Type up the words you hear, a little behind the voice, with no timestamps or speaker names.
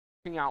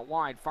Out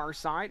wide, far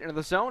side, into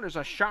the zone. There's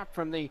a shot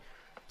from the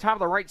top of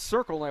the right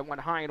circle that went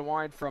high and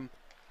wide from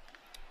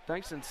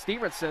Dyson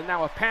Stevenson.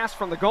 Now a pass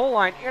from the goal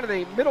line into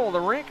the middle of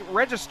the rink.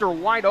 Register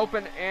wide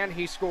open, and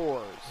he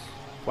scores.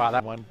 Wow,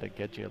 that one to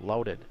get you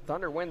loaded.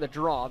 Thunder win the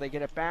draw. They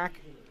get it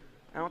back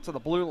out to the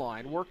blue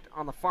line. Worked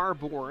on the far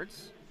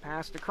boards.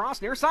 Passed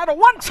across near side. A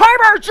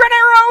one-timer.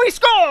 Gennaro, he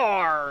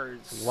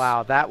scores!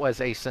 Wow, that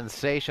was a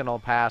sensational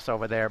pass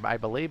over there, I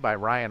believe, by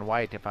Ryan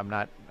White, if I'm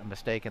not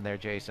mistaken there,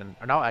 Jason.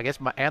 Or no, I guess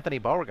Anthony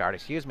Beauregard,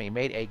 excuse me,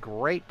 made a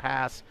great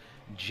pass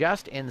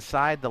just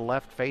inside the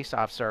left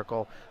face-off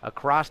circle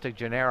across to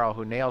Gennaro,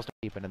 who nails to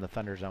keep it in the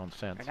Thunder zone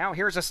since. And now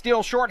here's a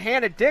steal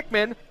short-handed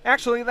Dickman.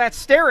 Actually, that's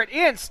Stewart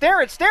in.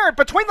 Stewart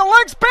between the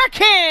legs,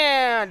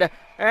 backhand!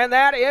 And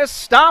that is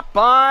stopped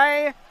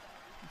by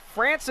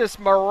Francis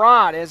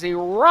Marotte as he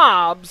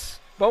robs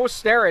Bo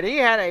Stewart. He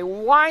had a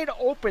wide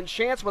open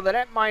chance with a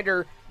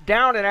netminder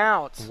down and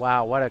out.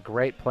 Wow, what a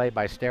great play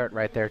by Stewart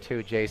right there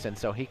too, Jason.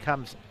 So he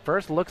comes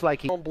first, looks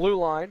like he blue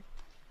line,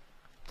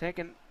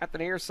 taken at the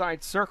near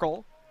side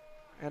circle,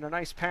 and a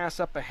nice pass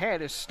up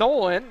ahead is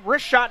stolen.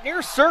 Wrist shot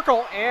near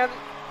circle, and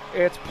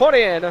it's put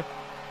in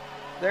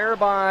there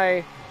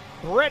by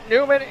Brett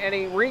Neumann, and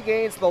he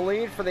regains the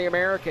lead for the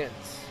Americans.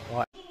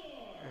 What?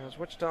 As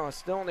Wichita is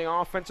still in the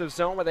offensive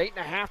zone with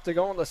 8.5 to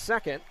go in the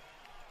second.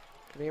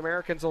 The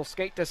Americans will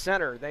skate to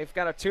center. They've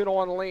got a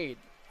 2-1 lead.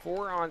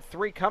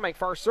 4-on-3 coming,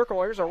 far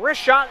circle. Here's a wrist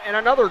shot and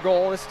another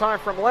goal, this time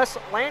from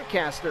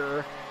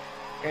Lancaster.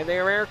 And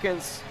the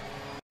Americans,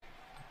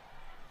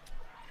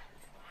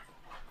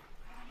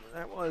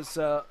 that was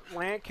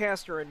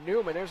Lancaster and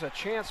Neumann. There's a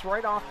chance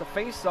right off the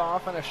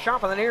face-off and a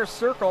shot in the near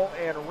circle,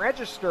 and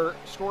Register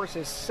scores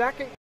his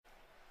second.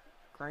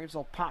 Graves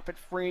will pop it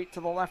free to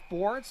the left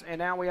boards, and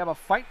now we have a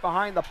fight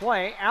behind the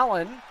play.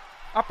 Allen,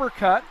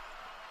 uppercut,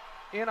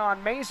 in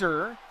on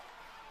Mazer.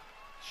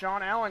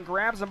 Sean Allen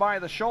grabs him by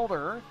the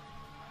shoulder.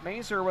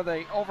 Mazer with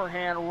a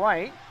overhand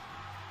right.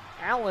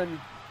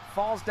 Allen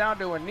falls down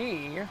to a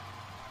knee. It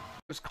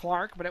was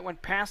Clark, but it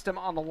went past him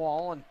on the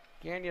wall, and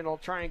Gagnon will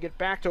try and get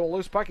back to a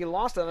loose puck. He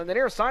lost it on the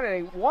near side,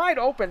 and a wide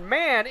open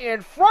man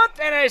in front,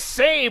 and a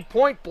save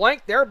point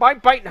blank there by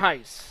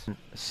Buitenhuis.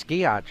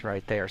 Skio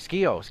right there,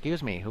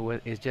 excuse me, who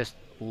is just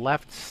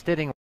left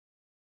sitting